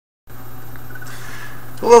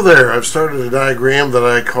Hello there. I've started a diagram that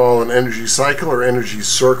I call an energy cycle or energy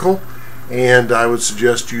circle, and I would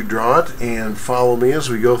suggest you draw it and follow me as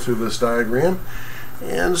we go through this diagram.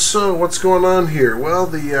 And so what's going on here? Well,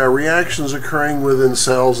 the reactions occurring within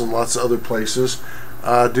cells and lots of other places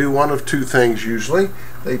do one of two things usually.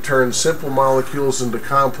 They turn simple molecules into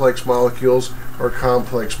complex molecules, or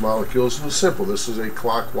complex molecules into simple. This is a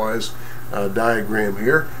clockwise diagram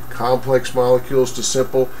here. Complex molecules to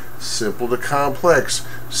simple, simple to complex.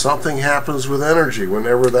 Something happens with energy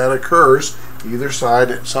whenever that occurs. Either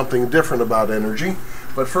side, something different about energy.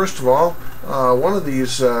 But first of all,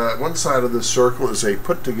 one side of this circle is a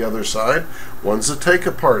put together side, one's a take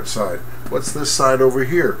apart side. What's this side over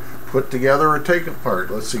here? Put together or take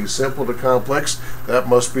apart? Let's see, simple to complex, that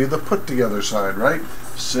must be the put together side, right?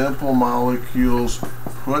 Simple molecules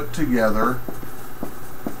put together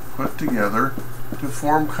to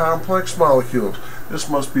form complex molecules. This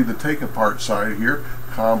must be the take apart side here.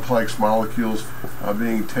 Complex molecules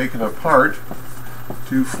being taken apart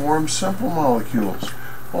to form simple molecules.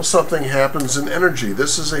 Well, something happens in energy.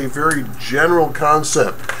 This is a very general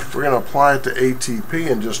concept. We're going to apply it to ATP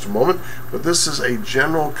in just a moment, but this is a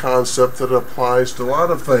general concept that applies to a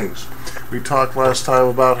lot of things. We talked last time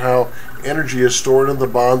about how energy is stored in the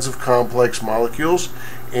bonds of complex molecules,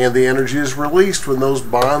 and the energy is released when those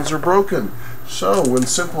bonds are broken. So when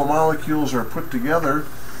simple molecules are put together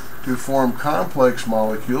to form complex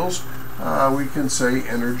molecules, we can say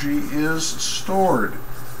energy is stored.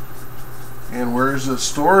 And where is it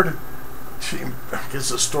stored? I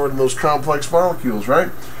guess it's stored in those complex molecules,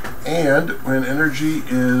 right? And when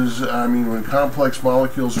when complex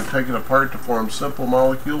molecules are taken apart to form simple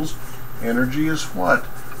molecules, energy is what?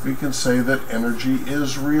 We can say that energy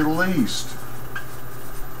is released.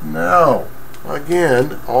 Now,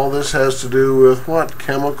 again, all this has to do with what?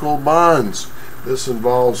 Chemical bonds. This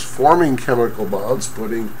involves forming chemical bonds,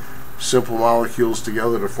 putting simple molecules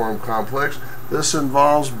together to form complex. This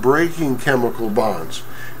involves breaking chemical bonds.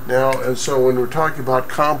 Now, and so when we're talking about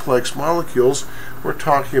complex molecules, we're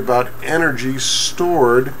talking about energy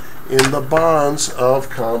stored in the bonds of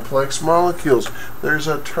complex molecules. There's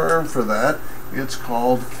a term for that. It's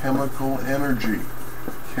called chemical energy.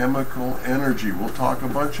 Chemical energy. We'll talk a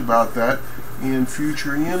bunch about that in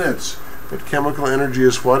future units. But chemical energy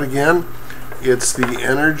is what again? It's the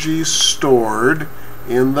energy stored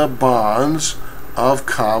in the bonds of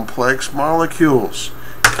complex molecules.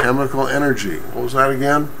 Chemical energy. What was that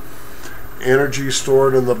again? Energy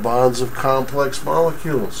stored in the bonds of complex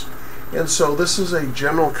molecules. And so this is a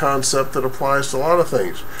general concept that applies to a lot of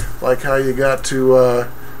things. Like how you got to,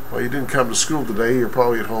 well, you didn't come to school today, you're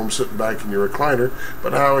probably at home sitting back in your recliner,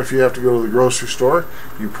 but how if you have to go to the grocery store,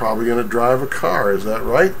 you're probably going to drive a car, is that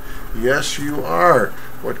right? Yes, you are.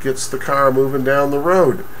 What gets the car moving down the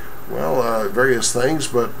road? Well, various things,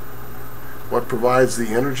 but what provides the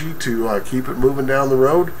energy to keep it moving down the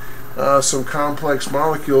road? Some complex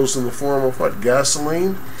molecules in the form of what?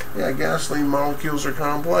 Gasoline? Yeah, gasoline molecules are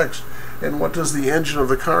complex. And what does the engine of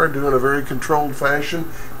the car do in a very controlled fashion?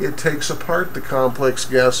 It takes apart the complex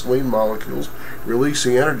gasoline molecules,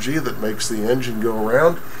 releasing energy that makes the engine go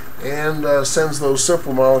around, and sends those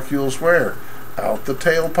simple molecules where? Out the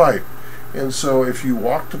tailpipe. And so if you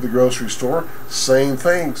walk to the grocery store, same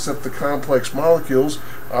thing, except the complex molecules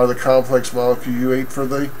are the complex molecule you ate for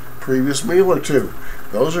the previous meal or two.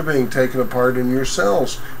 Those are being taken apart in your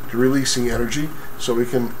cells to releasing energy so we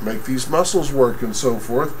can make these muscles work and so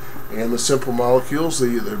forth. And the simple molecules,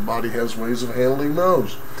 the body has ways of handling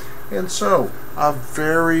those. And so, a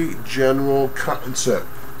very general concept.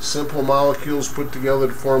 Simple molecules put together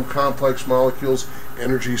to form complex molecules,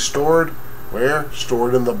 energy stored. Where?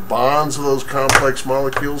 Stored in the bonds of those complex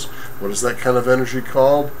molecules. What is that kind of energy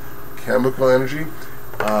called? Chemical energy.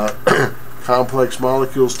 Complex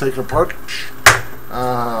molecules taken apart.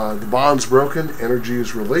 The bond's broken, energy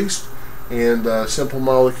is released, and simple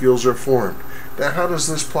molecules are formed. Now, how does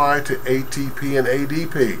this apply to ATP and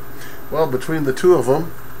ADP? Well, between the two of them,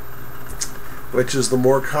 which is the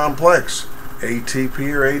more complex, ATP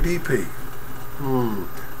or ADP?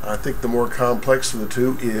 I think the more complex of the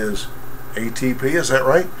two is ATP, is that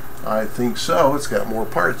right? I think so. It's got more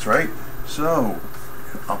parts, right? So,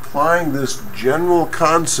 applying this general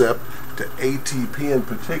concept to ATP in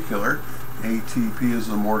particular, ATP is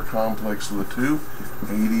the more complex of the two,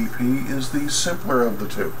 ADP is the simpler of the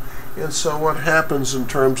two. And so what happens in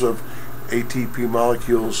terms of ATP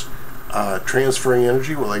molecules transferring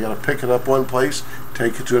energy? Well, they got to pick it up one place,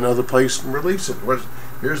 take it to another place, and release it.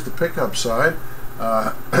 Here's the pickup side.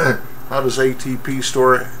 How does ATP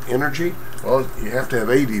store energy? Well, you have to have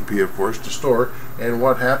ADP, of course, to store. And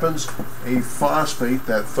what happens? A phosphate,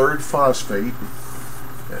 that third phosphate,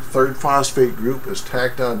 That third phosphate group is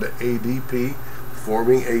tacked onto ADP,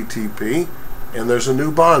 forming ATP, and there's a new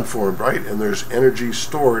bond formed, right? And there's energy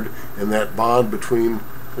stored in that bond between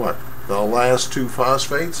what? The last two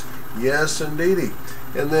phosphates? Yes, indeedy.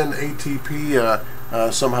 And then ATP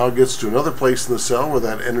somehow gets to another place in the cell where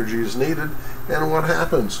that energy is needed, and what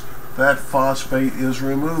happens? That phosphate is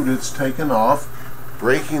removed. It's taken off,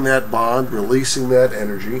 breaking that bond, releasing that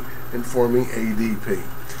energy, and forming ADP.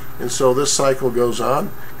 And so this cycle goes on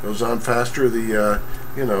faster. If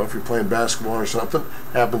you're playing basketball or something,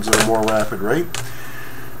 happens at a more rapid rate.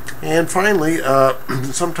 And finally,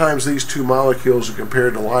 sometimes these two molecules are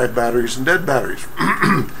compared to live batteries and dead batteries.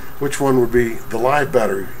 Which one would be the live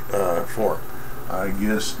battery form? I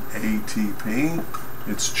guess ATP.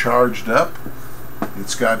 It's charged up.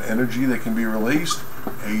 It's got energy that can be released.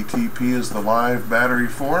 ATP is the live battery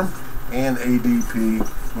form, and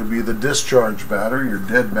ADP would be the discharged battery or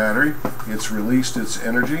dead battery. It's released its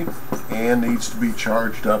energy and needs to be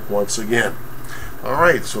charged up once again.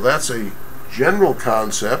 Alright, so that's a general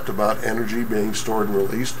concept about energy being stored and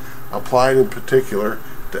released, applied in particular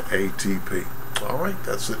to ATP. Alright,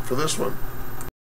 that's it for this one.